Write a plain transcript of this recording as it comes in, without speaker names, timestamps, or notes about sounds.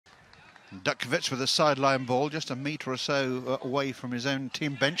Dutkovic with a sideline ball, just a metre or so away from his own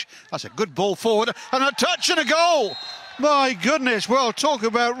team bench. That's a good ball forward, and a touch and a goal! My goodness, well, talk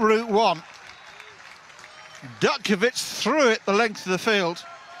about Route 1. Dutkovic threw it the length of the field.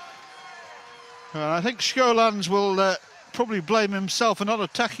 And I think Scholands will probably blame himself for not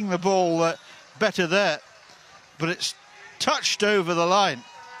attacking the ball better there. But it's touched over the line.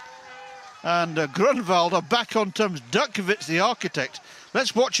 And Grunwald are back on terms. Dutkovic, the architect.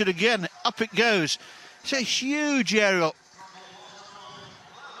 Let's watch it again. Up it goes. It's a huge aerial.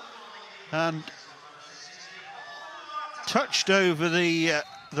 And touched over the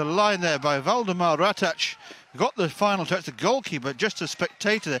line there by Valdemar Ratac. Got the final touch, the goalkeeper, just a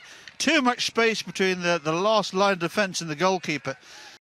spectator there. Too much space between the last line of defence and the goalkeeper.